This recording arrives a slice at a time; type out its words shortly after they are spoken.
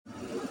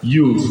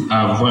youth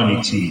are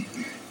vanity.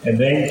 And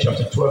then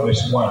chapter 12,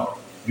 verse 1.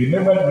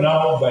 Remember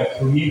now thy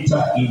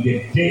Creator in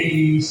the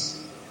days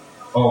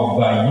of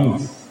thy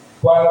youth,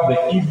 while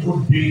the evil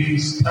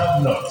days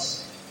come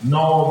not,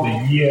 nor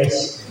the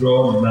years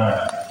draw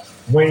nigh,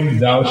 when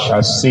thou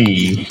shalt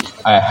say,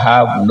 I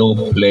have no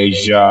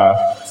pleasure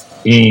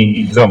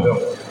in them.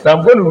 Now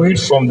I'm going to read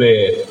from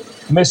the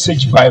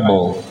Message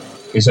Bible.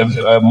 It's a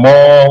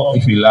more,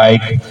 if you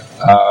like,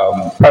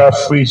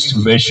 paraphrased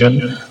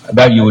version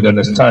that you would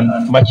understand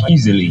much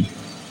easily.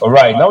 All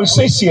right, now it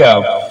says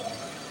here,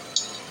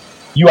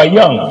 you are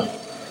young.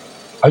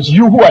 As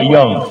you who are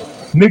young,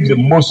 make the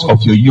most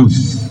of your youth.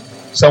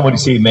 Somebody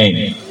say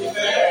amen.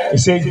 It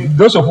says,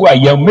 those of who are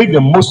young, make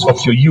the most of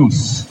your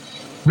youth.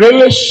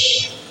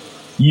 Relish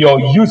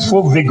your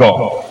youthful vigor.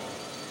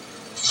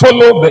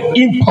 Follow the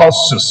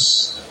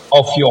impulses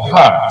of your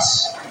heart.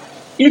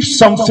 If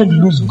something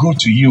looks good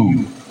to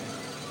you,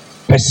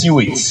 pursue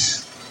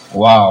it.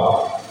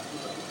 Wow.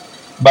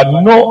 But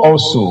know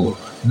also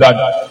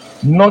that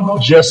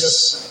not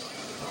just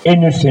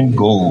anything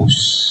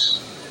goes.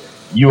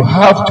 You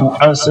have to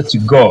answer to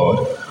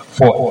God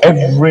for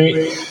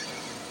every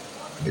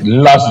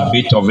last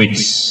bit of it.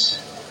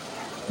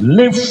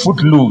 Live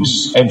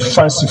footloose and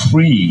fancy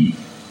free.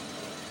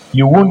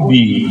 You won't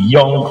be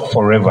young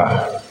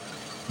forever.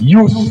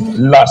 Youth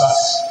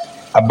lasts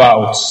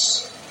about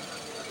as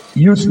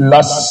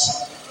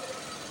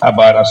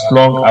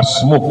long as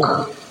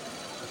smoke.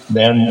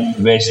 Then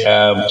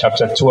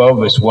chapter 12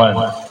 verse 1.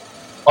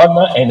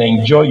 Honor and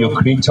enjoy your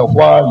Creator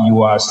while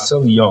you are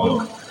still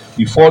young,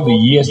 before the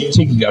years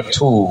take their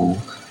toll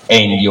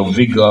and your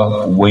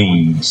vigor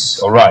wanes.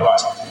 All right.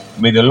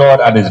 May the Lord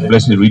add His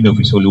blessing, the reading of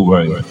His holy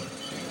word.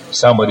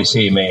 Somebody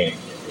say amen.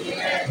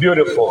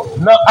 Beautiful.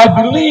 Now, I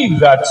believe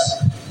that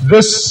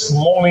this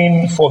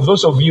morning, for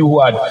those of you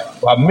who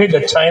have made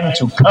the time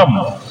to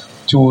come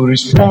to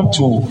respond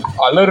to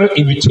a little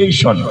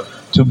invitation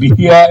to be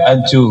here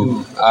and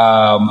to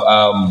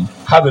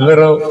have a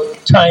little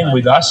time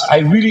with us, I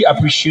really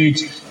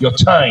appreciate your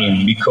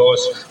time,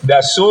 because there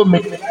are so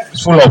many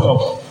full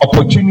of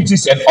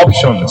opportunities and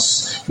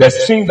options.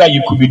 There's things that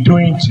you could be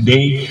doing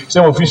today.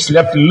 Some of you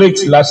slept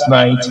late last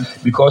night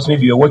because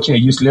maybe you're watching a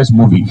useless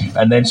movie,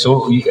 and then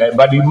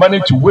but you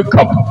managed to wake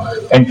up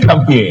and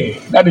come here.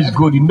 That is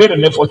good. You made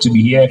an effort to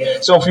be here.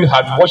 Some of you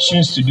had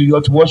washings to do. You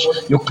have to wash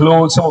your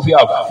clothes. Some of you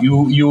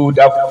would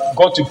have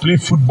got to play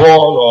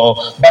football or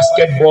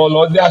basketball,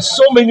 or there are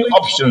so many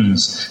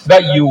options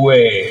that you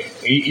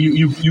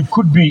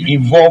could be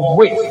involved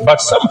with,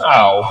 but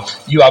somehow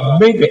you have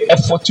made the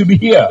effort to be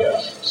here.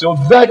 So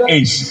that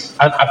is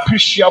an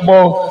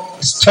appreciable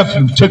step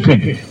you've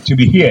taken to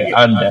be here,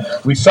 and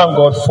we thank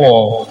God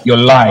for your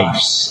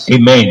lives.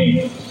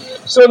 Amen.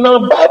 So now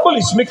the Bible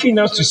is making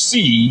us to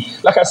see,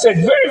 like I said,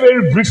 very,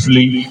 very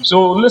briefly,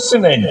 so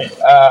listen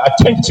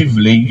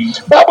attentively.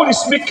 Bible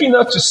is making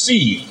us to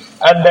see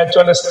and to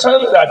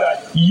understand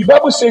that the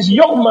Bible says,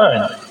 young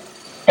man,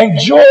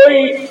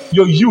 enjoy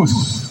your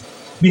youth.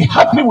 Be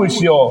happy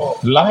with your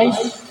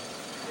life.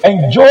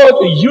 Enjoy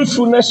the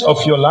youthfulness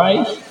of your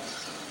life.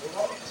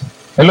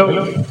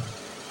 Hello?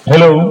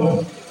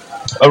 Hello?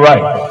 All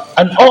right.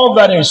 And all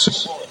that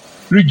is.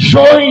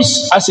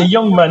 Rejoice as a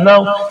young man.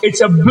 Now,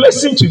 it's a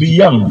blessing to be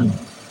young.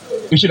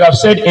 You should have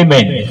said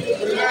amen.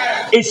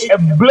 It's a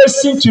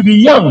blessing to be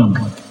young.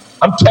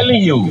 I'm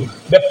telling you,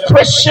 the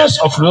pressures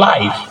of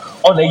life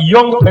on a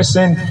young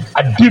person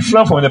are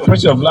different from the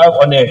pressure of life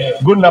on a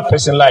grown-up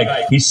person.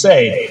 Like he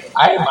said,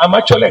 I'm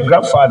actually a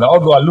grandfather,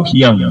 although I look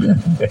young.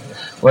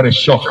 What a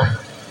shock.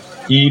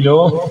 You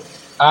know,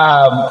 it's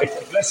a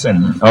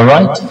blessing, all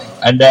right?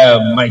 And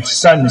my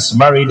son is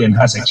married and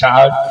has a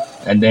child,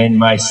 and then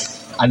my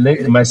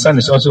son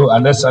is also,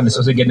 another son is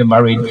also getting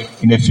married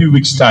in a few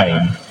weeks'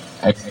 time.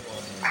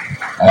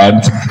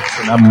 And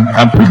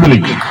I'm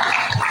privileged.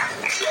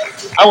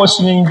 I was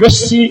in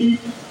university,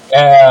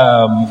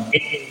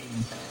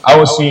 I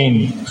was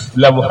in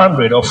level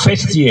 100 or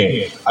first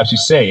year, I should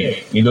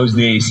say, in those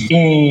days,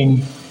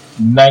 in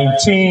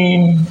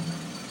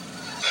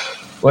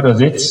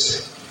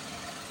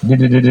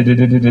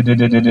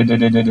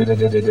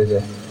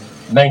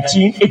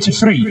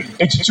 1983,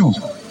 82.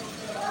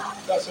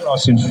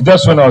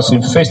 That's when I was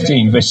in first year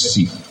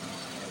university.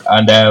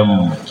 And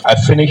I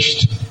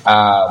finished,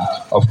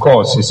 of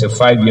course, it's a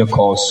 5-year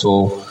course,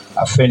 so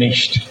I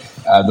finished.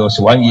 There was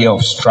 1 year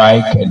of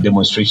strike and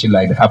demonstration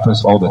like that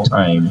happens all the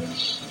time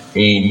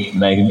in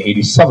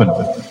 1987.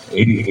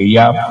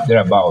 Yeah,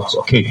 thereabouts.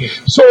 Okay.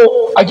 So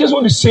I just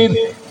want to say,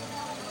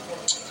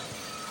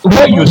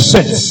 where you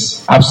sit,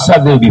 I've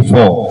sat there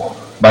before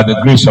by the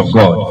grace of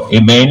God.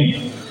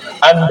 Amen.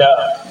 And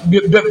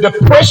the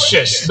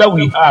pressures that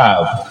we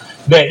have,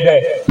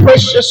 the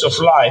pressures of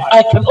life.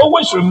 I can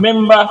always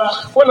remember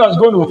when I was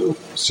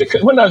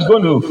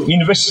going to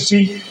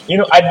university. You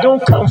know, I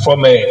don't come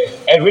from a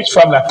rich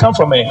family. I come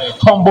from a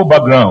humble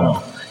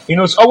background. You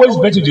know, it's always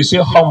better to say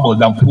humble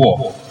than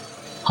poor.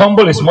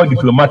 Humble is more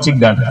diplomatic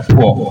than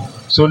poor.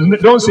 So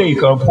don't say you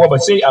come poor,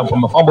 but say I'm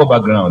from a humble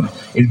background.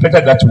 It's better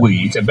that way.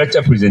 It's a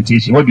better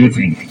presentation. What do you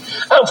think?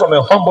 I'm from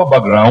a humble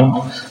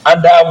background,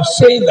 and I'm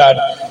saying that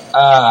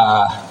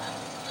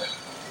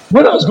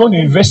when I was going to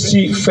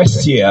university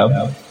first year,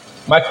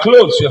 my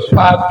clothes were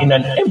packed in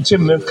an empty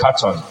milk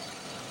carton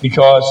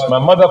because my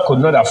mother could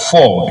not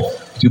afford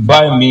to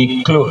buy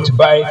me clothes, to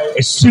buy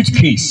a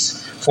suitcase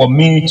for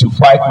me to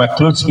pack my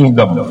clothes in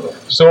them.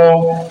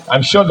 So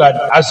I'm sure that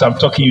as I'm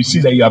talking, you see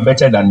that you are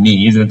better than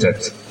me, isn't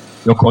it?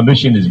 Your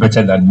condition is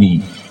better than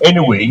me.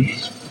 Anyway,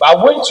 I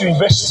went to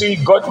university,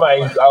 I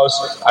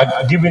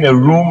was given a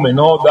room and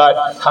all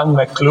that, hung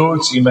my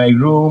clothes in my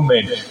room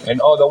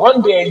and all that.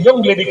 One day, a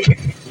young lady came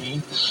to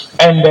me,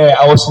 and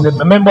I was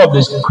a member of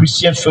this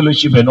Christian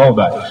fellowship and all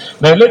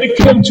that. Now, a lady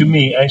came to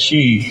me, and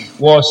she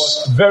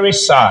was very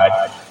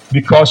sad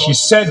because she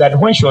said that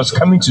when she was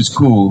coming to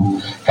school,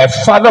 her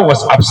father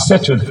was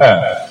upset with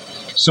her.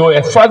 So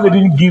her father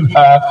didn't give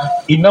her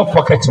enough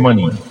pocket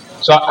money.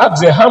 So I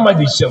asked her, how much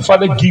did your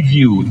father give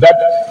you? That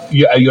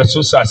you're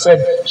so sad. I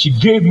said he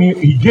gave me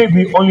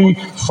only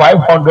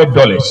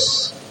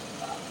 $500.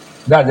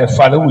 That's the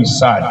father who is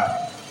sad.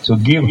 So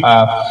give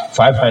her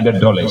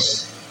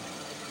 $500.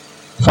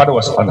 Father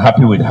was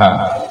unhappy with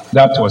her.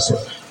 That was it.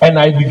 And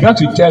I began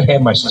to tell her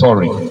my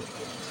story.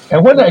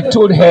 And when I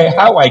told her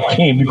how I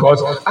came,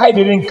 because I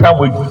didn't come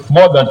with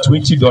more than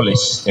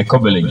 $20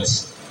 equivalent.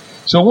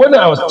 So when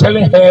I was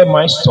telling her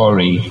my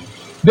story,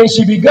 then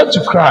she began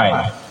to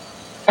cry.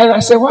 And I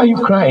said, why are you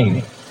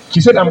crying?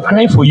 She said, I'm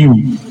crying for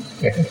you.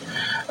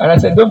 And I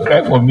said, don't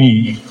cry for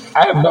me.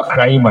 I am not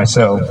crying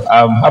myself.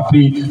 I'm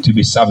happy to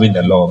be serving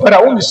the Lord. But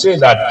I want to say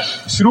that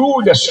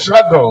through the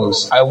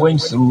struggles I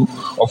went through,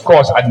 of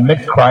course, I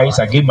met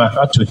Christ. I gave my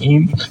heart to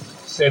him,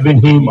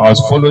 serving him. I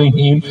was following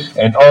him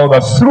and all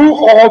that. Through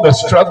all the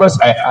struggles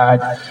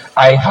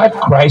I had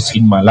Christ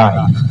in my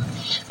life.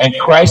 And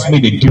Christ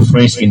made a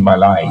difference in my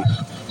life.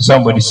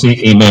 Somebody say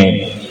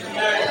amen.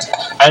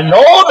 And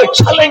all the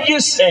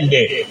challenges and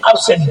the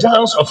ups and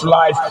downs of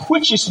life,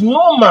 which is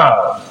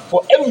normal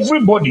for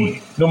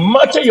everybody, no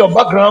matter your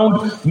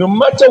background, no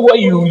matter where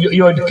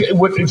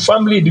your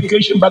family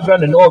education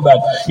background and all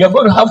that, you're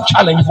going to have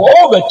challenge. For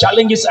all the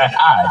challenges I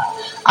had,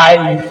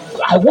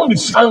 I want to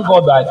thank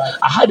God that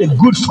I had a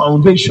good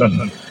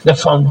foundation, the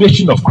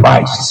foundation of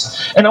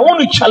Christ. And I want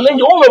to challenge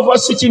all of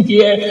us sitting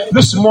here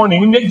this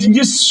morning in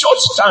this short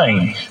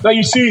time that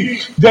you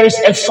see there is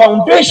a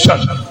foundation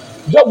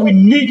that we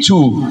need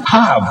to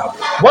have.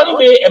 One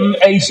day,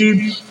 you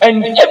see,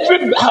 and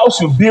every house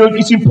you build,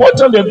 it's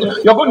important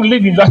that you're going to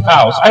live in that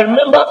house. I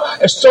remember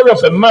a story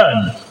of a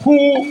man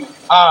who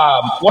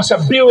was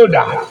a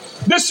builder.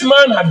 This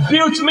man had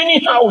built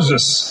many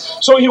houses.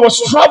 So he was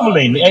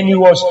traveling and he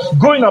was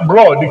going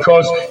abroad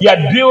because he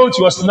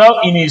was now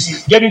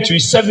getting to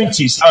his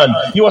 70s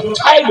and he was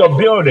tired of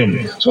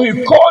building. So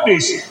he called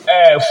his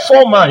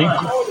foreman,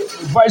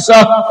 advisor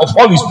of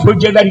all his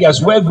projects that he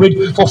has worked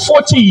with for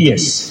 40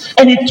 years.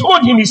 And he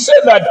told him, he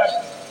said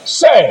that,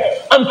 sir,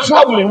 I'm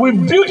traveling.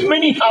 We've built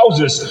many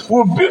houses.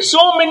 We've built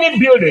so many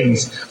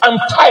buildings. I'm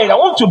tired. I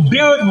want to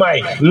build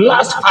my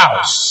last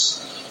house.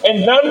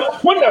 And then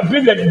when I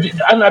build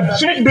and I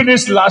finish building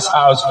this last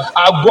house,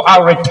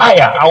 I'll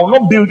retire. I will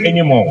not build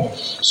anymore.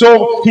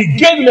 So he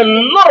gave me a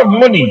lot of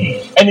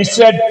money and he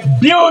said,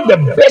 build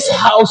the best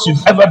house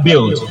you've ever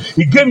built.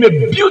 He gave me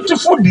a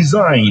beautiful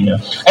design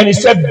and he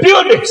said,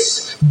 build it.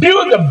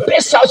 Build the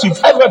best house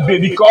you've ever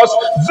built because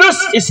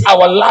this is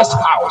our last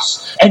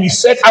house. And he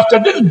said, after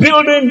this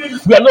building,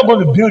 we are not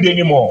going to build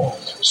anymore.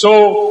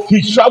 So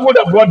he traveled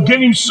abroad, gave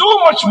him so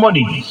much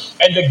money.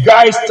 And the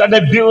guy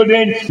started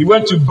building. He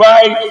went to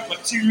buy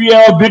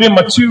building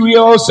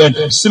materials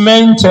and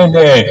cement and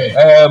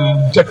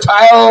the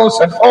tiles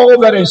and all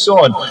that and so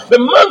on. The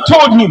man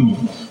told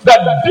him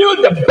that build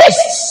the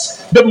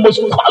best, the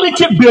most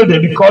quality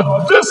building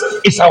because this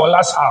is our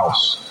last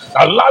house,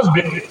 our last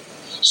building.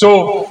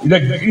 So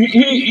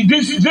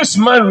this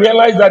man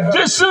realized that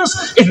this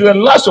is the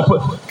last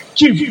of.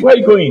 Chief, where are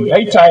you going? Are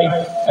you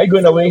tired? Are you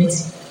going away?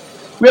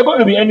 We are going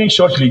to be ending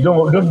shortly.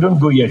 Don't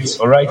go yet.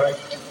 All right.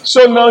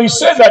 So now he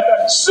said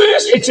that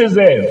since it is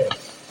there,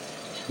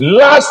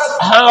 last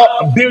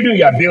building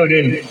you are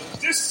building,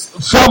 this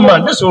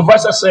foreman, this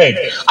supervisor said,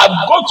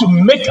 I've got to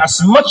make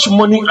as much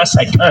money as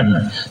I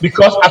can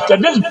because after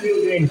this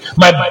building,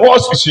 my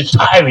boss is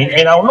retiring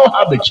and I will not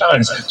have the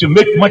chance to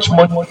make much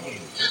money.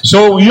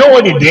 So you know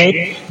what he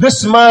did?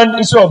 This man,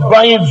 instead of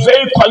buying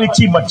very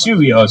quality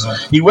materials,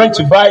 he went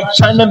to buy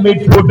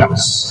China-made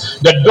products.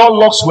 The door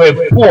locks were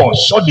poor,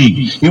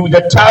 shoddy.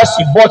 The tiles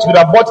he would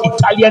have bought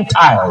Italian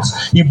tiles.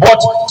 He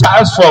bought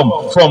tiles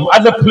from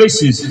other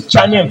places,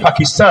 China and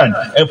Pakistan,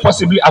 and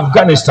possibly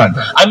Afghanistan.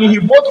 I mean, he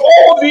bought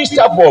all these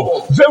type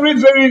of very,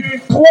 very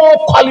poor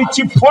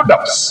quality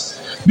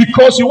products.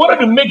 because he wanted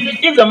to make,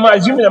 if the man,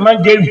 assuming the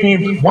man gave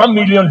him $1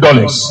 million,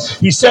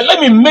 he said, let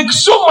me make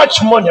so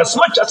much money, as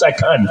much as I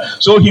can.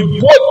 So he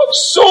bought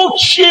so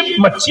cheap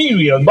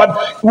material,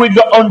 but with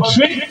the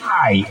untrained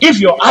eye, if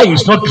your eye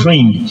is not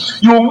trained,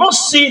 you will not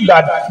see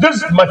that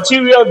this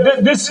material,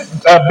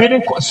 this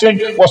building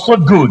thing was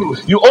not good.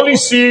 You only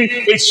see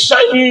its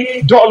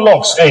shiny door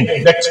locks and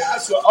the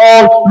tiles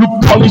all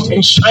look polished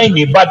and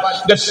shiny, but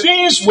the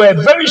things were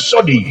very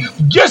shoddy.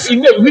 Just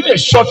within a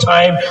short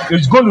time,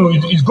 it's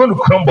going to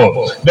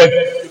crumble.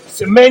 The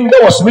cement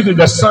that was mixed with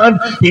the sand,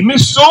 he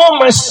mixed so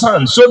much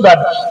sand so that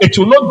it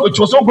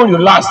was not going to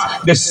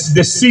last. The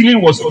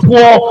ceiling was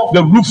poor,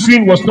 the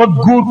roofing was not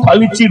good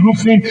quality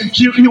roofing.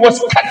 He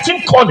was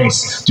cutting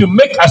corners to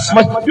make as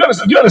much. Do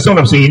you understand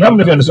what I'm saying? I don't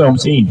know if you understand what I'm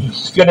saying.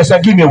 If you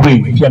understand, give me a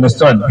wave. If you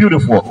understand,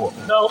 beautiful.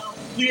 Now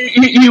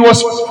he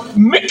was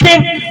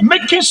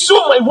making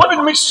so much. He wanted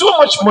to make so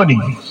much money.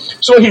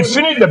 So he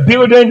finished the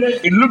building.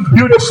 It looked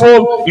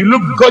beautiful. It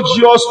looked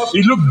gorgeous.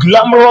 It looked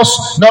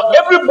glamorous. Now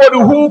everybody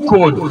who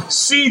could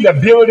see the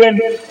building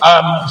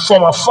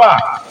from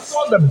afar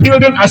saw the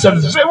building as a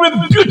very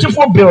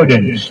beautiful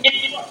building.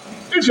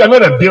 If you're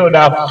not a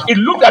builder, it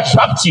looked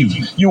attractive.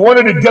 You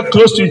wanted to get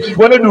close to it. You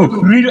wanted to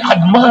really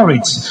admire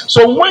it.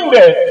 So when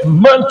the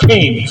man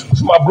came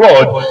from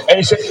abroad and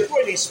he said, go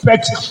and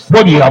inspect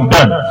what you have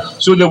done.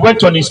 So they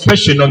went on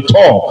inspection, on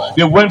tour.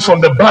 They went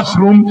from the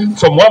bathroom,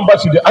 from one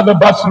bath to the other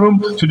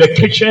bathroom, to the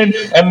kitchen,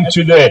 and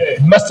to the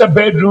master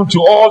bedroom, to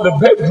all the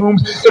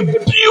bedrooms. A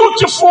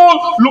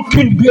beautiful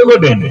looking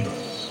building.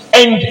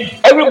 And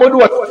everybody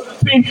was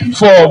clapping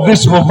for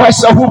this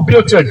supervisor who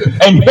built it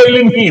and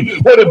hailing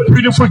him. What a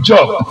beautiful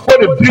job.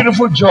 What a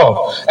beautiful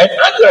job. And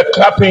as they were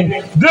clapping,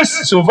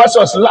 this supervisor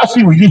was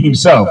laughing within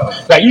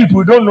himself that if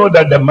we don't know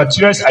that the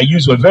materials I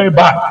used were very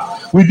bad.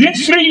 Within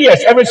 3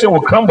 years, everything will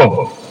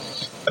crumble.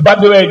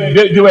 But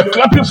they were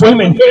clapping for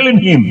him and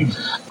hailing him.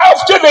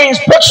 After the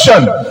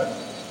inspection,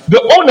 the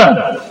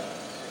owner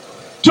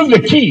took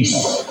the keys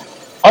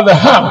of the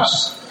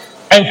house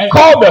and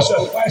called the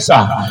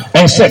supervisor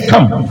and said,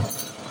 come.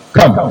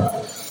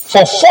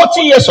 For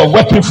 40 years of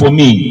working for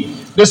me,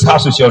 this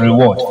house is your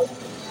reward.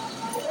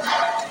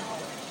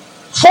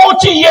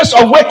 40 years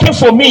of working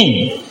for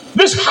me,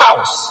 this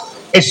house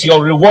is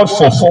your reward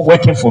for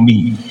working for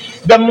me.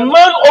 The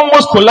man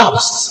almost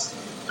collapsed.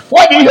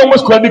 Why did he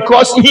almost collapse?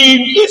 Because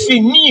if he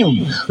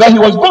knew that he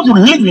was going to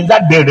live in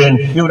that building,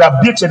 he would have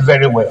built it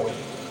very well.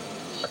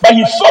 But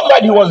he thought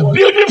that he was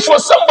building for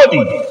somebody.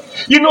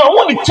 You know, I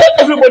want to tell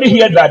everybody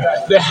here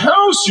that the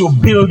house you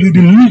build,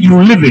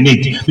 you live in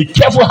it. Be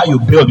careful how you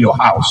build your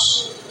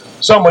house.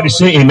 Somebody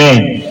say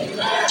amen.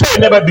 Tell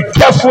your neighbor, be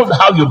careful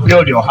how you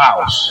build your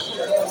house.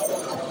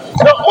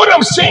 Now, what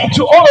I'm saying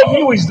to all of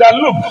you is that,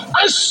 look,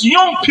 as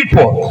young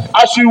people,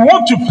 as you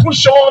want to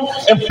push on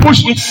and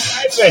push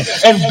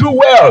it and do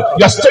well,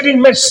 you're studying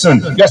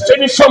medicine, you're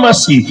studying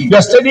pharmacy,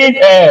 you're studying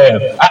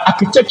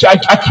architecture,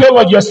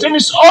 archaeology, you're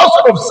studying all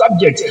sorts of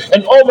subjects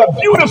and all that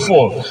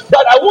beautiful.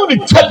 But I want to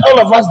tell all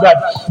of us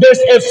that there's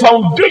a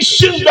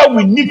foundation that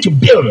we need to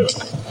build.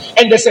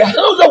 And there's a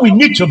house that we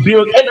need to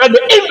build. And at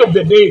the end of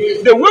the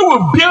day, the way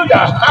we build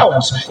our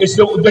house is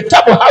the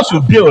type of house we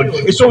build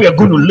is what we are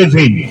going to live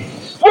in.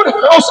 What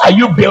house are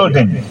you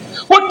building?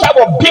 What type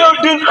of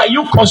building are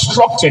you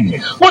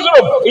constructing?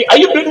 Are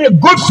you building a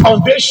good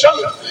foundation?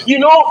 You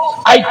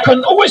know, I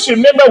can always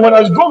remember when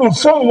I was going to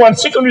Form 1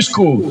 secondary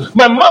school,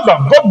 my mother,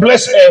 God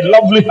bless her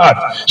lovely heart,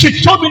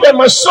 she told me that,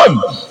 my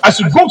son, as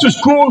you go to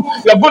school,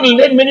 you're going to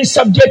learn many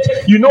subjects.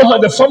 You know how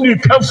the family you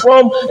come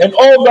from and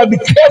all that. Be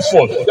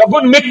careful. You're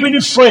going to make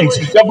many friends.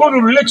 You're going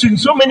to relate to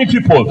so many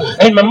people.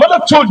 And my mother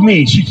told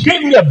me, she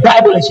gave me a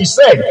Bible and she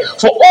said,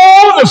 for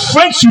all the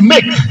friends you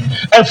make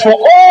and for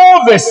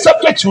all the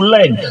subjects you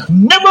learn,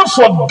 never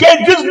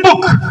forget this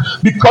book,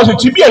 because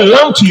it will be a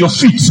lamp to your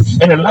feet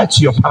and a light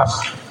to your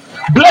path.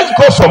 Bless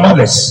God for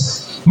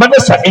mothers.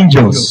 Mothers are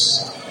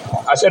angels.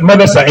 I said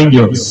mothers are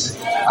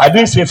angels. I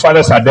didn't say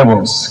fathers are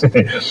devils.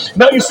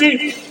 Now you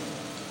see,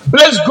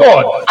 bless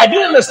God. I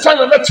didn't understand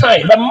at that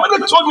time. My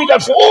mother told me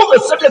that for all the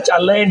subjects I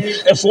learned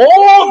and for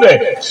all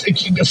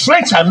the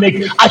friends I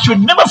make, I should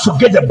never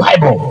forget the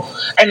Bible.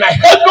 And I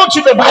held on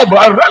to the Bible.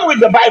 I ran with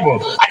the Bible.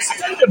 I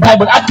studied the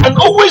Bible. I can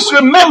always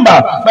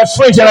remember, my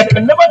friends, and I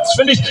can never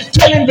finish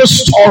telling the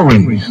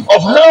story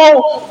of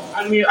how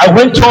I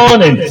went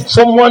on and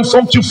Form 1,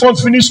 Form 2, Form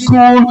finished school,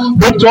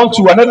 went on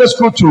to another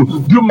school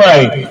to do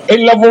my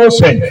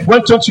A-levels and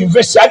went on to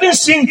university. I didn't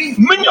see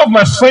many of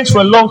my friends for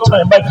a long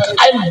time, but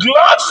I'm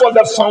glad for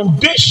the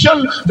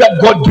foundation that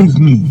God gave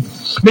me.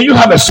 May you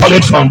have a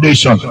solid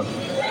foundation.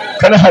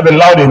 Can I have a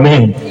loud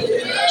amen?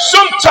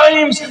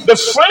 Sometimes the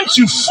friends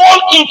you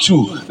fall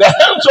into, the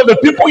hands of the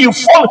people you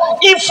fall,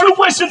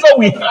 influences that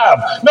we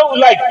have. Now,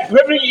 like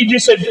Reverend Iji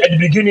said at the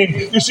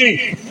beginning, you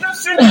see,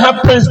 nothing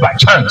happens by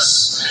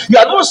chance. You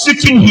are not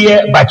sitting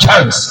here by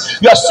chance.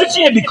 You are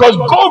sitting here because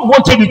God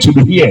wanted you to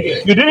be here.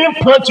 You didn't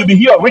plan to be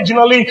here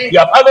originally. You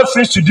have other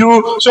things to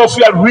do. So if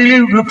you are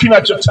really looking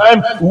at your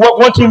time,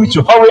 wanting me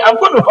to hurry, I'm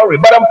going to hurry.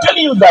 But I'm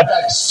telling you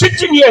that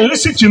sitting here and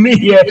listening to me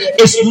here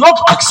is not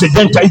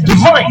accidental. It's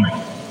divine.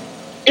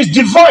 It's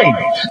divine.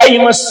 And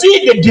you must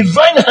see the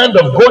divine hand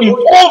of God in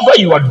all that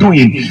you are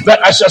doing.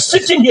 That as you're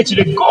sitting here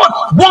today, God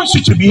wants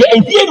you to be here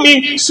and hear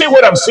me say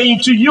what I'm saying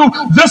to you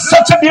this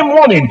Saturday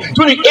morning,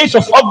 28th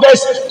of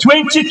August,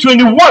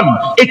 2021.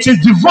 It is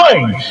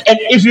divine. And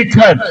if you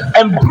can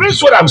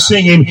embrace what I'm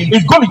saying,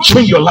 it's going to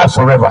change your life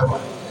forever.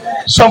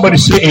 Somebody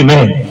say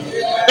amen.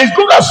 It's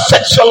going to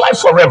affect your life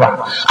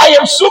forever. I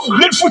am so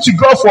grateful to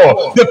God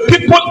for the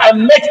people I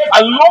met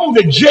along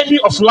the journey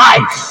of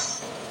life.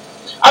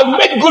 I've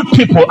met good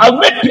people. I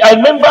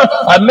remember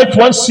I met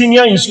one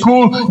senior in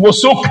school who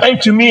was so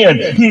kind to me, and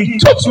he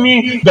taught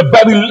me the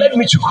Bible, led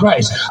me to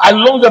Christ.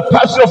 Along the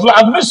path of life,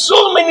 I've met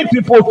so many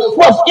people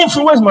who have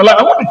influenced my life.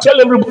 I want to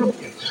tell everybody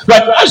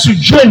that as you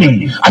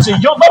journey, as a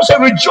young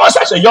person, rejoice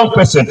as a young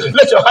person.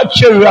 Let your heart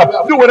cheer you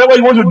up. Do whatever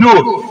you want to do.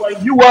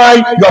 You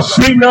are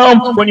free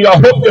now. When you are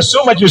home, there's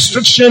so much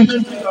restriction.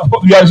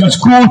 You are in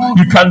school,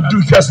 you can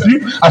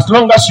sleep as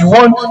long as you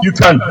want. You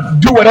can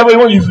do whatever you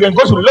want. You can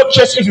go to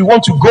lectures if you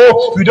want to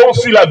go. If you don't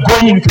feel like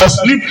going, you can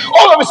sleep.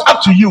 All of it's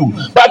up to you.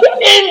 But at the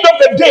end of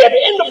the day, at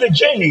the end of the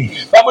journey,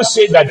 the Bible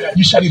says that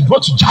you shall be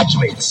brought to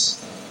judgment.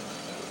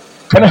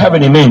 Can I have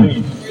an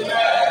amen?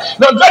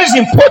 Now that is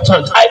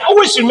important. I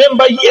always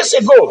remember years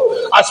ago,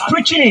 I was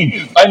preaching in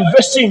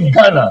university in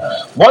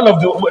Ghana. One of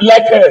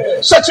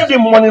the Saturday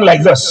morning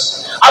like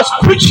this, I was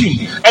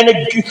preaching, and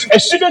a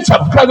students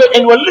have gathered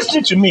and were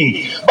listening to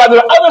me. But there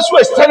are others who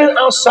are standing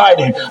outside,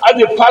 and as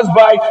they pass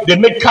by, they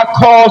made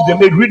catcalls, they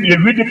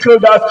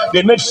ridiculed us,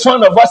 they made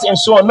fun of us, and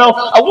so on. Now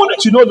I want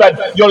you to know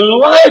that your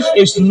life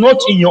is not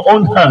in your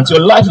own hands.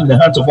 Your life is in the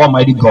hands of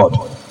Almighty God.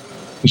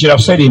 You should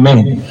have said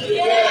amen.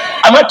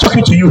 Am I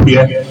talking to you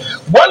here?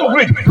 One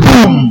week,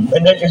 boom,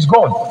 and then it's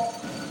gone.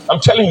 I'm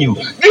telling you,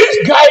 these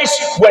guys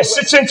were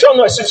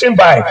sitting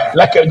by,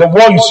 like the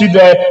wall you see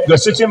there, they were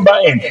sitting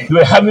by and they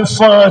were having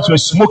fun, they were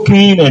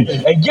smoking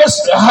and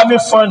just having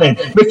fun and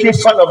making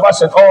fun of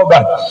us and all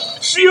that.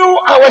 Few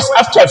hours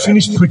after I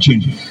finished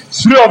preaching,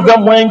 3 of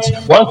them went.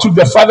 One took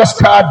the father's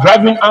car,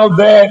 driving out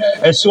there,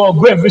 and so on,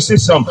 go and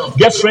visit some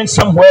girlfriend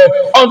somewhere.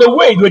 On the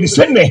way, they were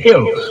descending a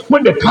hill.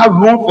 When the car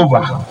rolled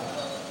over,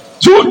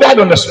 2 died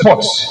on the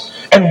spot,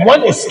 and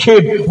 1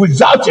 escaped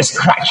without a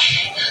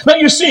scratch. Now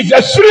you see, there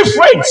are 3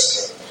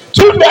 friends.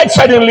 2 died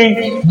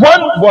suddenly.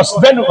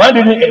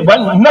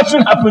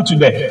 Nothing happened to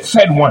the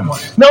third one.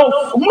 Now,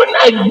 when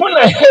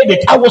I heard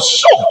it, I was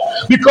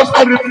shocked because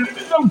I remember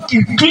them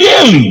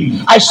clearly.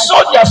 I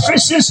saw their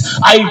faces.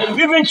 I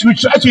even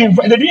tried to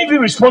invite. They didn't even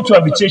respond to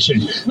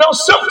invitation. Now,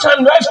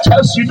 sometimes life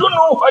tells you don't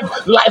know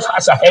what life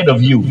has ahead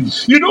of you.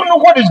 You don't know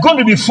what is going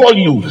to befall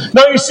you.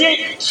 Now, you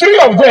see, 3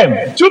 of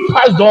them, 2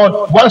 passed on,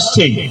 1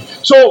 stayed.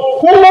 So,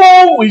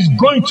 who is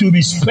going to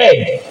be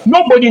spared?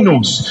 Nobody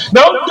knows.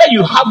 Now that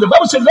you have, the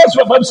Bible says, that's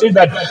what the Bible says,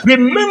 that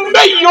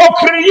remember your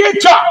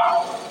Creator.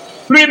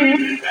 Remember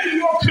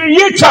your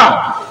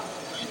Creator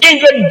in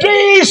the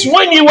days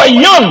when you were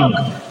young,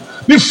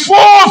 before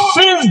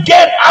things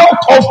get out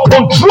of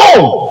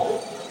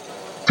control.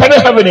 Can I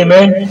have an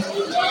amen?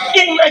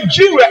 In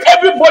Nigeria,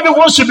 everybody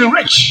wants to be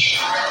rich.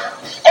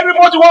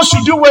 Everybody wants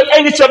to do well,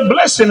 and it's a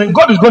blessing, and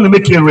God is going to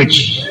make you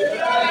rich.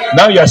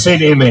 Now you are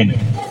saying amen.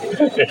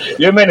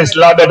 Amen is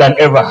louder than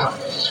ever.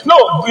 No,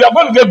 we are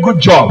going to get good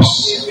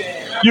jobs.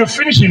 You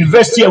finish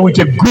university with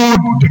a good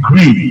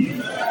degree,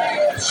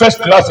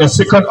 first class and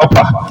second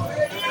upper,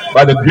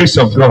 by the grace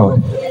of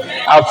God.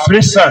 I have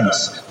 3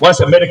 sons.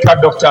 One's a medical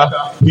doctor.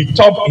 He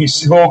topped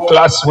his whole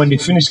class when he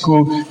finished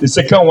school. The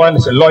second one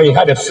is a lawyer. He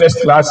had a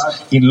first class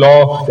in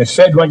law. The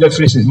third one just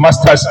finished his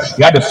masters.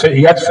 He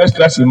had first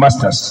class in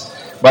masters,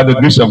 by the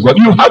grace of God.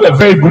 You have a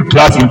very good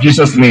class in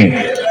Jesus' name.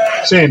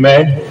 Say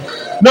amen.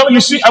 Now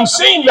you see, I'm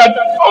saying that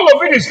all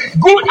of it is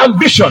good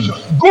ambition,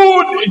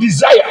 good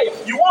desire.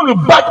 You want to,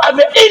 but at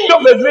the end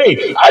of the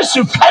day, as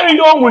you carry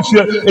on with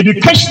your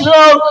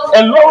educational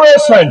and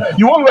laurels, and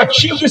you want to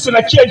achieve this and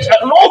achieve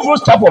and all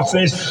those type of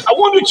things, I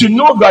want you to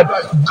know that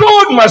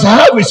God must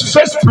have His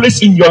first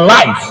place in your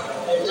life.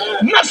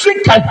 Nothing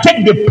can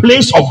take the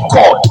place of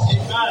God.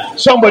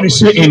 Somebody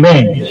say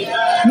amen.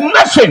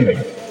 Nothing.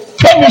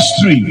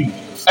 Chemistry,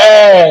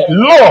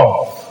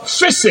 law,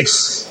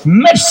 physics,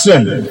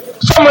 medicine,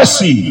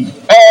 pharmacy,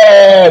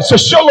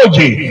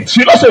 sociology,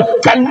 philosophy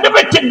can never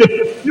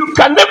you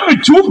can never be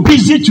too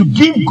busy to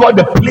give God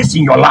a place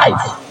in your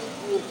life.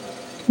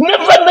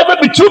 Never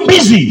be too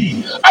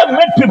busy. I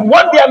met people.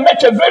 One day I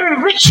met a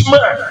very rich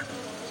man,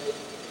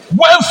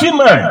 wealthy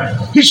man.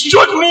 He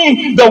showed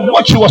me the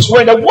watch he was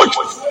wearing. The watch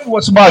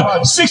was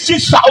about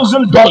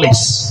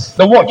 $60,000.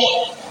 The watch.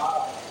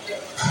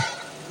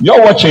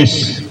 Your watch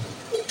is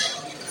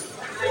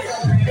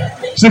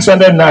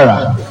 600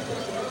 naira.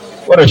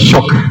 What a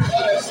shock.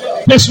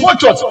 His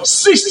watch was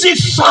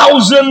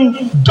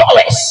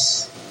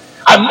 $60,000.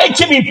 I met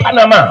him in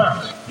Panama.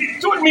 He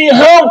told me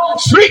how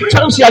 3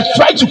 times he had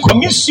tried to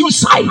commit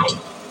suicide.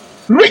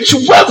 Rich,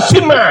 wealthy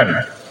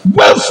man,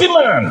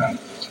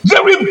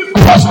 very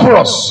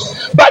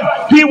prosperous, but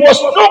he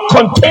was not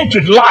content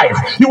with life.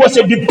 He was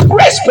a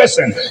depressed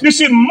person. You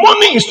see,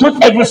 money is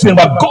not everything,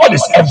 but God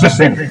is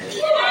everything.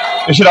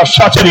 You should have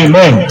shouted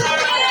amen.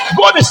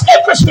 God is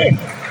everything.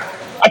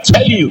 I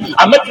tell you,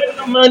 I met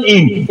a man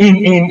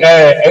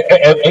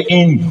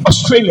in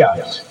Australia.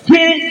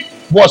 He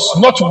was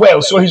not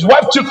well, so his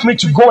wife took me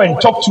to go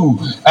and talk to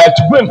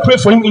go and pray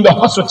for him in the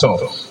hospital.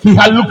 He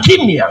had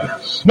leukemia.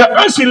 Now,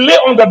 as he lay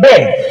on the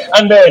bed,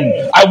 and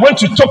then I went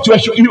to talk to him,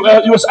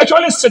 he was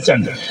actually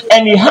sitting,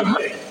 and he had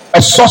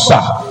a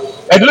saucer,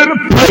 a little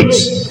plate,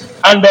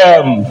 and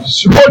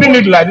holding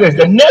it like this.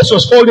 The nurse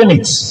was holding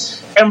it,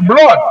 and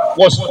blood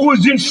was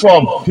oozing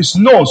from his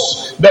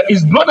nose. That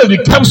his blood has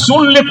become so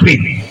liquid,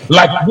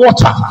 like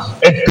water,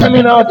 and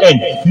coming out. And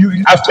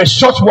after a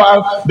short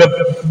while, the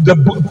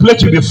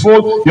plate will be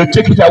full. You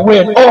take it away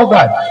and all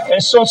that.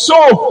 And so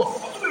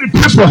we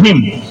pray for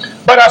him.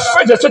 But I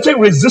felt a certain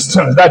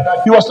resistance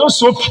that he was not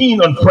so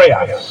keen on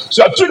prayer.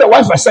 So I told the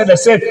wife, I said,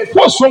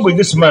 "What's wrong with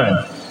this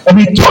man?"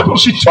 And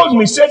she told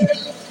me, said,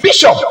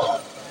 "Bishop,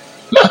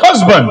 my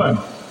husband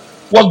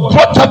was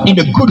brought up in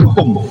a good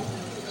home."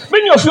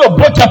 Many of you are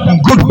brought up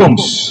in good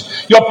homes.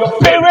 Your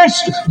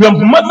parents, your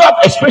mother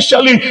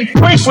especially,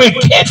 prayed for you,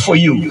 cared for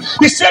you.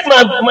 He said,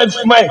 my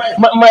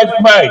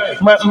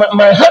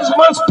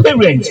husband's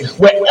parents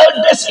were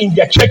elders in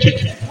their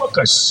churches,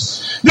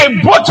 workers. They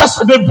brought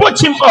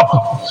him up.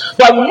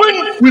 That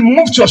when we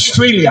moved to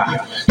Australia,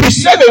 he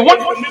said they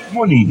want to make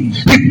money.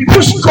 He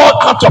pushed God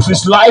out of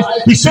his life.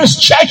 He says,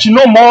 "Church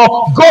no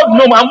more, God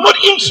no more. I'm not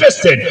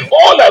interested.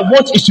 All I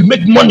want is to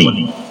make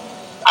money."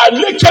 And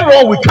later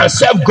on, we can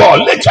serve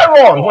God. Later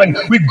on, when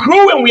we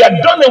grow and we are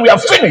done and we are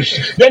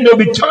finished, then there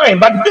will be time.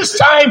 But this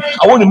time,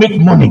 I want to make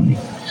money.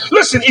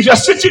 Listen, if you're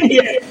sitting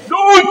here,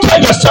 don't tell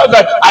yourself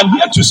that I'm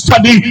here to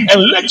study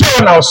and later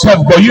on I'll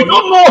serve God. You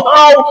don't know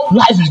how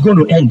life is going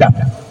to end up.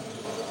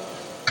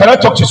 Can I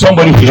talk to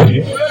somebody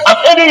here? I'm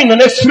ending in the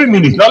next 3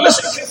 minutes. Now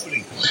listen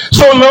carefully.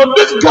 So now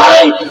this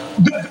guy,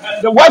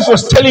 the wife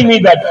was telling me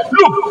that,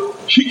 look,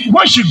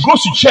 when she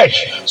goes to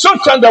church,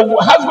 sometimes the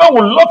husband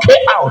will lock her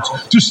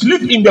out to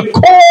sleep in the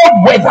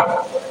cold weather.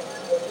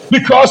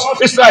 Because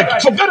it's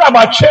like, forget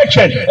about church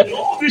and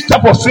all these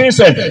type of things.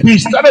 And he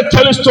started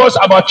telling stories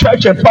about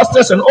church and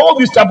pastors and all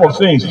these type of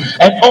things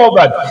and all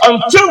that.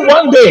 Until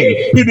one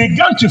day, he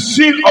began to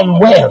feel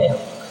unwell.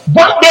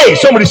 One day,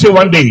 somebody say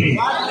one day.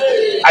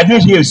 I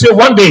didn't hear you say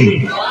one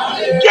day.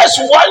 Yes,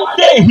 one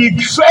day he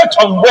felt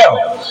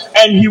unwell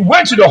and he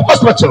went to the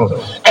hospital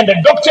and the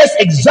doctors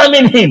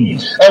examined him.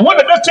 And when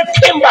the doctor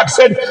came back,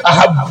 said, "I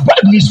have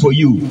bad news for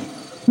you."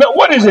 Now,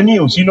 what is the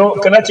news? You know,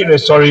 can I tell you a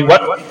story?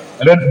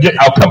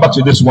 I'll come back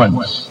to this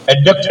one.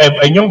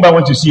 A young man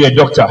went to see a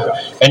doctor,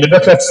 and the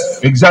doctor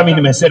examined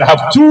him and said, "I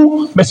have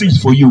 2 messages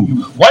for you.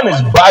 One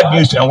is bad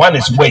news and one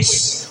is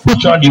worse.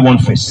 Which one do you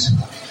want first?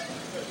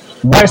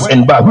 Worse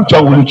and bad. Which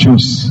one will you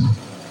choose?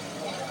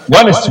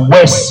 One is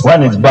worse,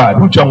 one is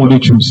bad. Which one will you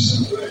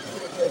choose?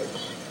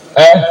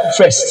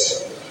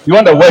 First. You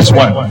want the worst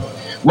one?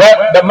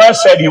 Well, the man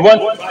said he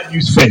wants bad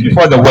news first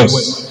before the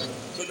worst.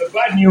 So the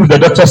bad news, the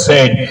doctor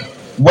said,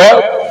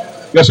 well,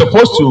 you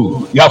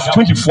have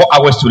 24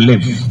 hours to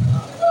live.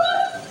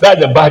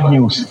 That's the bad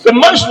news. The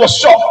man was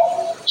shocked.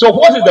 So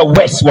what is the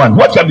worst one?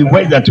 What can be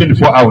worse than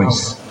 24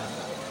 hours?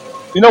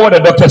 You know what the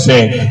doctor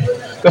said?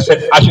 He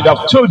said, "I should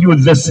have told you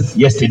this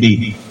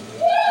yesterday."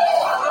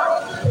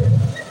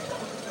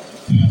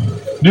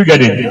 Do you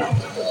get it? You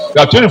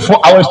have 24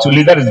 hours to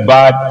live. That is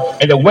bad.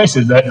 And the worst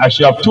is that I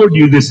should have told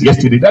you this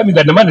yesterday. That means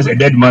that the man is a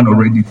dead man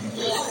already.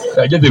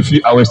 Just a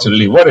few hours to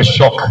live. What a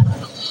shock.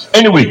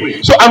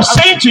 Anyway, so I'm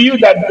saying to you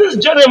that this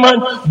gentleman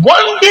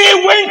one day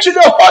went to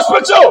the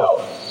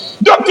hospital.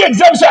 Doctor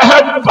exam said, "I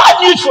have bad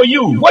news for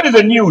you." What is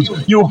the news?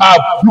 You have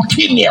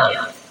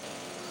leukemia.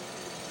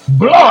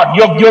 Blood.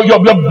 Your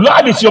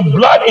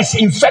blood is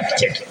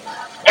infected.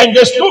 And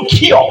there's no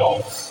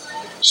cure.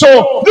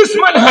 So this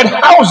man had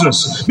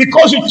houses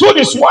because he told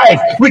his wife,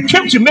 "We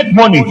came to make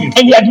money," and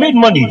he had made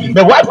money.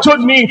 The wife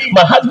told me,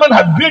 "My husband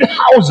had built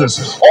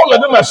houses. All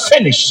of them are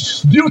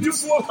finished.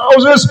 Beautiful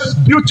houses,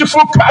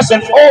 beautiful cars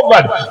and all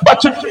that. But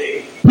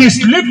today,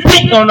 he's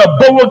sleeping on a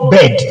borrowed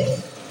bed."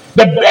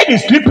 The bed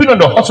he's sleeping on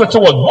the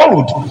hospital was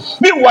borrowed.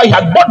 Meanwhile, he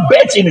had bought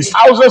beds in his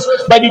houses,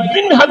 but he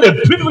didn't have the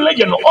privilege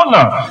and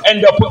honor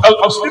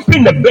of sleeping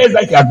in the beds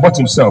that he had bought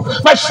himself.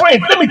 My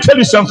friend, let me tell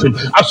you something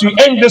as we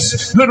end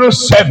this little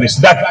service.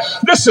 That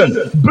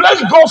listen, bless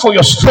God for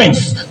your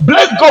strength,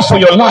 bless God for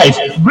your life,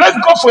 bless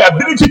God for your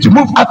ability to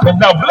move up and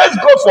down, bless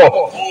God for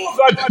all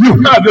that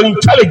you have, your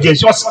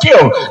intelligence, your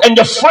skill, and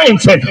your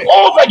friends, and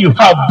all that you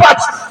have.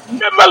 But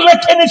never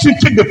let anything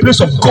take the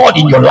place of God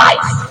in your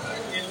life.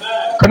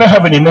 Can I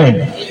have an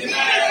amen?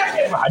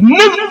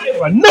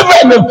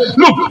 Never.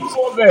 Look,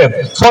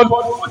 for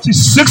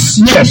 46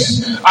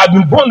 years, I've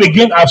been born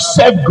again. I've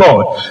served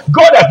God.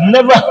 God has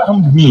never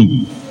harmed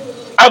me.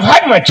 I've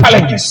had my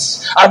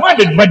challenges. I've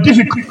had my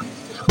difficulties.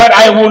 But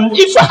I will,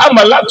 if I am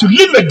allowed to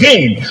live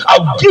again,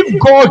 I'll give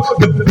God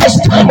the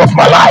best time of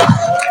my life.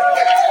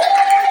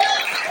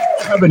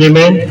 Have an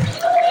amen.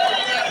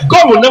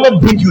 God will never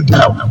bring you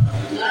down.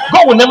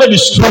 God will never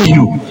destroy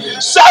you.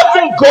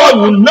 Serving God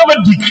will never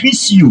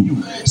decrease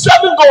you.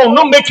 Serving God will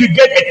not make you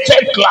get a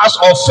third class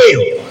or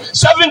fail.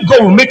 Serving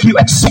God will make you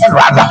excel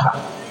rather.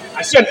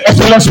 I see an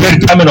excellence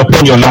spirit coming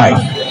upon your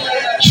life.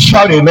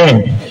 Shout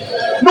amen.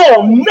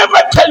 No, never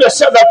tell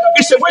yourself that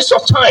it's a waste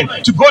of time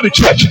to go to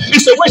church.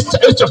 It's a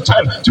waste of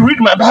time to read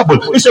my Bible.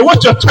 It's a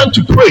waste of time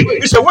to pray.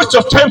 It's a waste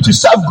of time to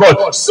serve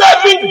God.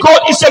 Serving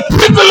God is a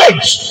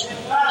privilege.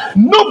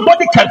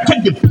 Nobody can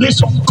take the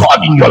place of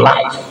God in your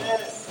life.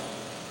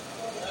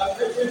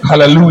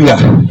 Hallelujah.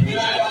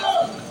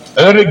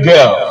 A little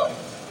girl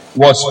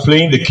was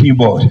playing the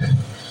keyboard.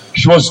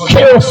 She was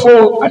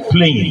careful at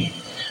playing.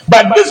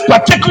 But this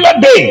particular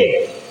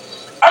day,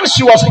 as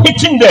she was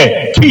hitting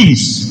the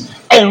keys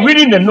and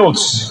reading the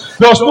notes,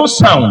 there was no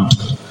sound.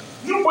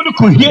 Nobody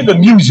could hear the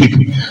music.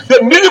 The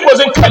music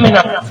wasn't coming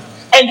up.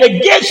 And the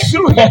girl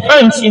threw her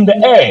hands in the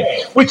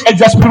air with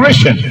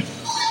exasperation.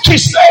 She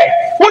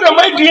said, what am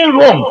I doing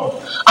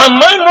wrong? Am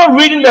I not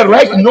reading the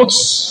right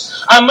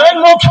notes? Am I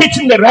not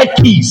hitting the right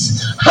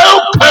keys?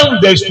 How come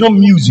there's no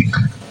music?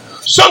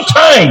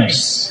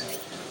 Sometimes.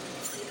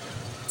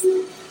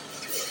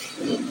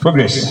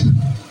 Progress.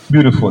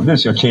 Beautiful. This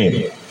is your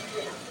chair.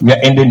 We are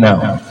ending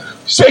now.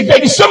 Say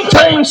that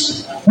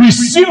sometimes we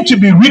seem to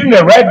be reading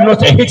the right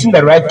notes and hitting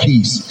the right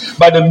keys,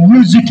 but the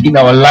music in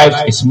our lives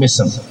is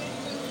missing.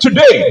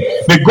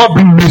 Today, may God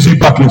bring music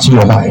back into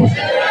your life.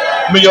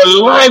 May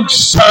your life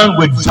sound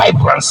with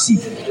vibrancy.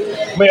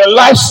 May your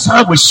life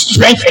sound with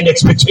strength and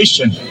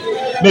expectation.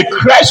 May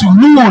Christ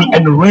rule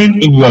and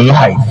reign in your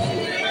life.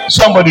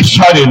 Somebody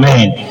shout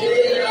amen.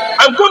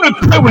 I'm going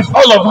to pray with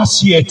all of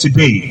us here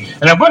today.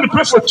 And I'm going to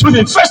pray for two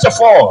things. First of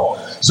all,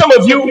 some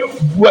of you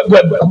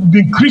have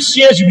been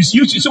Christians.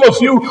 Some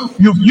of you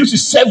used to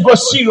serve God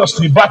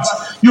seriously. But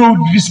you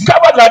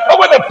discovered that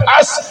over the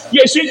past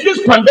years,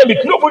 this pandemic,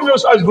 nobody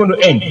knows how it's going to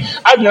end.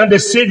 And they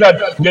say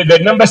that the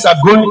numbers are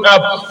going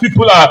up.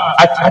 People are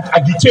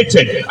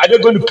agitated. Are they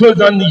going to close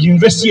down the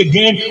university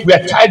again? We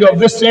are tired of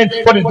this thing.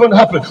 What is going to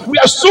happen? We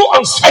are so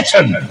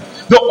uncertain.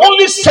 The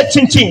only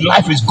certainty in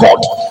life is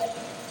God.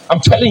 I'm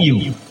telling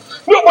you.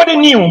 Nobody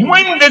knew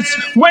when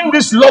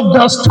this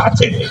lockdown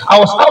started. I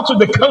was out of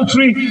the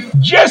country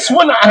just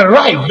when I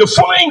arrived. The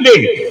following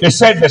day, they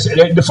said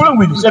the following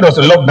week said it was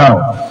a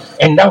lockdown,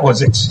 and that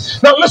was it.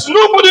 Now, listen,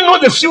 nobody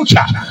knows the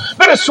future.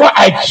 That is why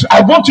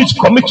I want you to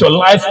commit your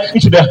life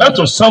into the hands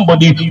of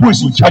somebody who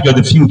is in charge of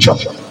the future.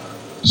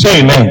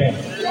 Say amen.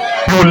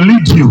 He will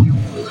lead you.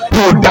 He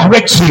will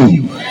direct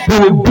you. He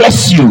will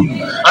bless you.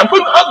 I'm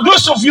going to ask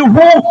those of you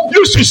who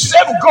used to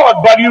serve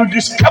God, but you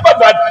discover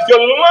that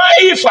your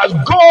life has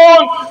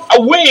gone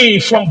away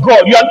from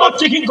God. You are not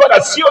taking God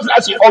as seriously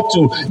as you ought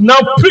to. Now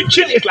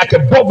preaching is like a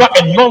bother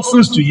and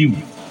nonsense to you.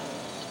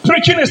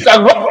 Preaching is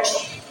like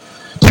rubbish.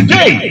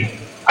 Today,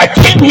 I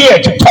came here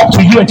to talk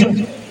to you and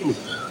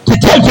to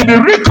tell you to be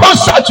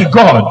reconciled to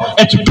God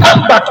and to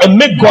come back and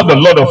make God the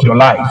Lord of your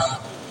life.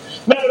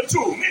 Number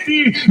two, maybe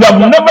you have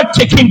never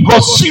taken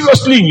God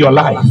seriously in your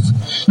life.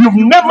 You've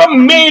never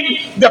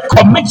made the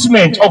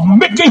commitment of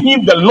making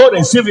Him the Lord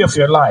and Savior of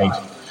your life.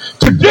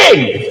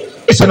 Today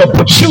is an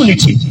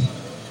opportunity.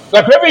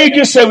 Like Reverend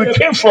just said, we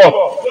came from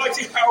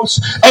White House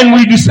and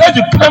we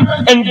decided to come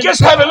and just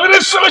have a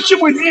little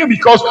fellowship with you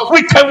because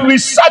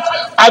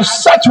I've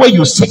sat where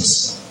you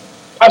sit.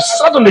 I've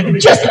sat on it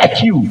just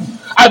like you.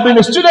 I've been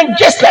a student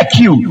just like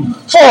you.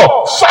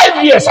 For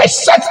 5 years, I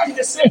sat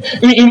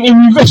in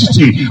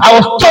university. I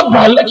was taught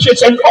by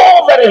lectures and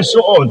all that and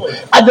so on.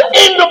 At the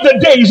end of the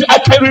day, I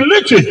can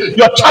relate to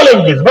your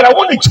challenges, but I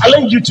want to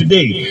challenge you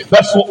today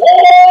that for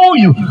all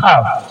you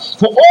have,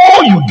 for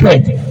all you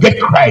get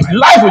Christ.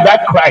 Life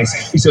without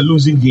Christ is a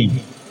losing game.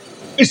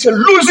 It's a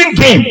losing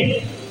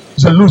game.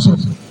 It's a losing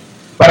game.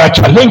 But I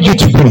challenge you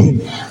today.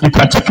 You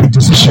can take a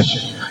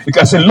decision. You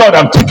can say, Lord,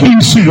 I'm taking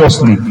you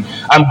seriously.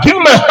 I'm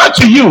giving my heart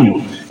to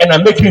you, and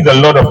I'm making you the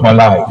Lord of my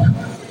life.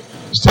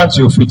 Stand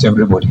to your feet,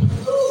 everybody.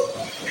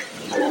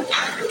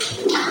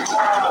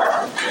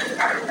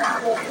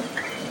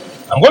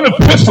 I'm going to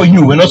pray for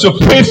you and also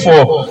pray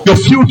for your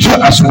future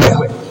as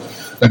well.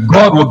 That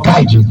God will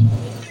guide you.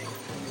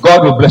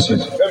 God will bless you.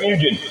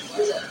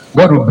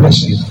 God will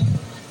bless you.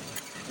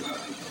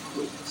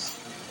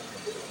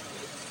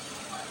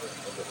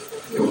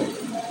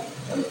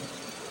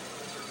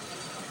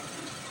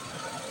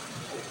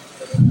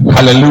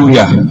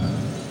 Hallelujah.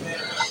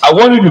 I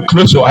want you to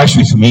close your eyes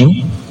with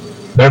me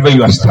wherever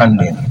you are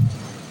standing.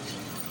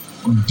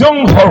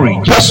 Don't hurry.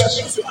 Just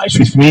close your eyes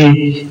with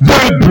me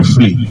very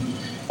briefly.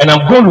 And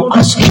I'm going to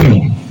ask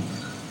you,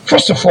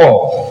 first of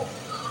all,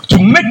 to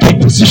make a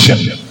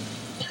decision.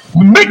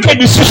 Make a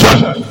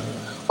decision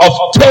of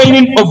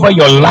turning over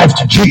your life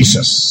to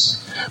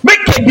Jesus.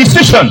 Make a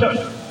decision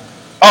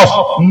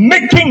of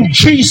making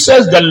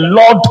Jesus the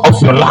Lord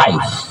of your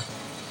life.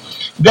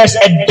 There's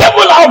a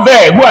devil out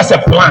there who has a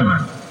plan.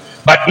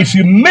 But if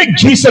you make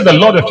Jesus the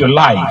Lord of your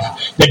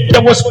life, the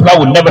devil's plan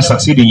will never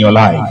succeed in your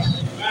life.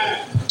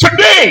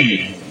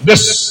 Today,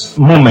 this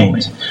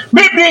moment,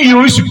 maybe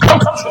you used to come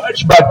to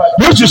church, but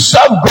you used to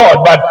serve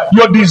God, but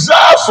your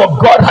desire for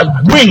God has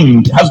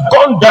waned, has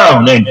gone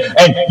down,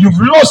 and you've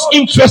lost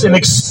interest and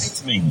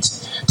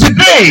excitement.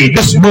 Today,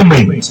 this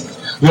moment,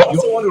 you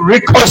want to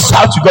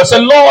reconcile to God. Say,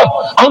 Lord,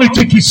 I want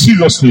to take it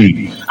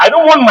seriously. I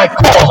don't want my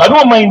cause, I don't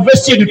want my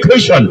university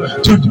education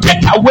to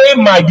take away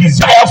my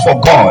desire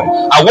for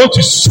God. I want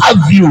to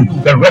serve you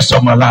the rest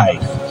of my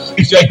life.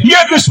 If you're here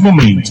this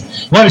moment,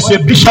 you want to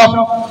say, Bishop,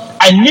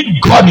 I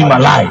need God in my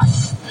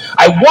life.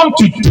 I want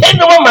to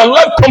turn over my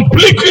life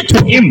completely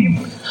to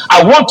Him.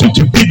 I want Him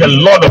to be the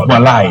Lord of my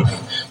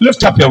life.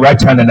 Lift up your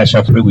right hand and I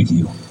shall pray with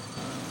you.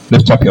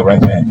 Lift up your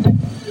right hand.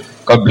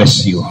 God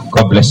bless you.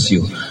 God bless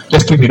you.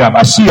 Just keep it up.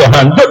 I see your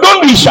hand.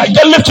 Don't be shy.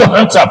 Just lift your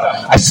hands up.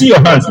 I see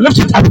your hands. Lift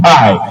it up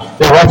high.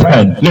 The right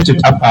hand. Lift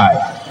it up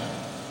high.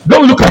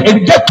 Don't look at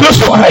it. Just close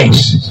your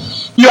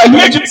eyes. You are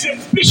here to say,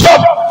 Bishop,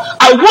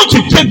 I want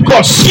to take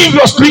God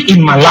seriously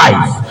in my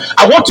life.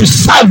 I want to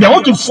serve Him. I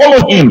want to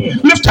follow Him.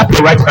 Lift up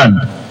your right hand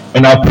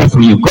and I'll pray for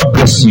you. God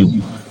bless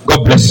you.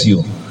 God bless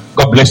you.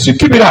 God bless you.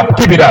 Keep it up.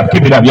 Keep it up.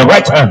 Keep it up. Your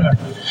right hand.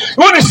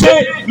 You want to say,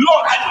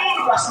 Lord, I don't want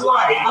to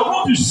backslide. I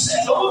want to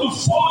serve. I want to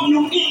follow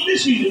you in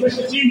this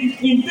university,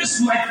 in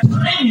this my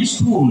time in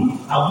school.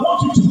 I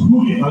want you to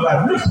rule in my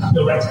life. Lift up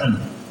your right hand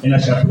and I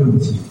shall pray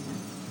with you.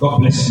 God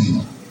bless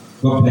you.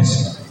 God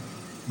bless you.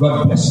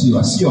 God bless you.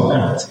 I see your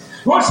hand.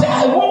 God say,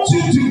 I want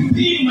you to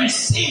be my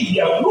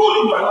Savior,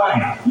 rule in my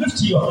life.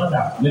 Lift your hand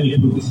up. Let me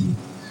pray with you.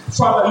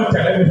 Father, look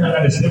at every hand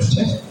that is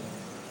lifted.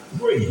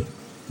 Pray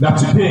that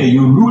today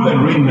you rule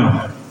and reign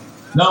now.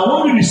 Now, I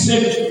want you to say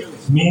this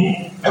with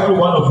me. Every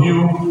one of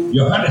you,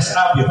 your hand is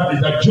up, your hand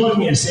is up. Join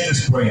me and say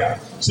this prayer.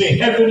 Say,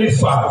 Heavenly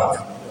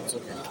Father.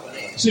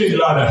 Say it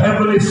louder.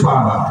 Heavenly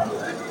Father.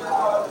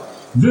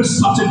 This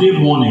Saturday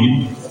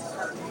morning,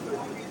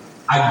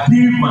 I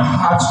give my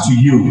heart to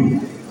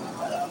you.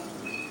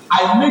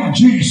 I make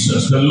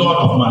Jesus the Lord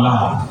of my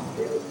life.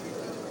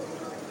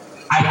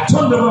 I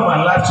turn over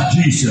my life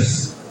to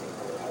Jesus.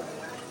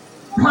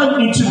 Come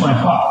into my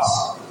heart.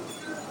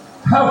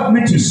 Help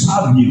me to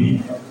serve you.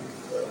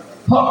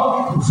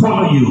 Help to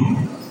follow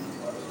you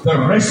the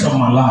rest of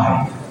my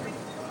life.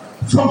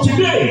 From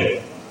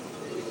today,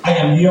 I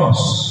am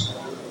yours,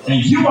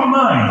 and you are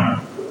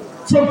mine.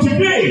 From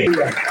today,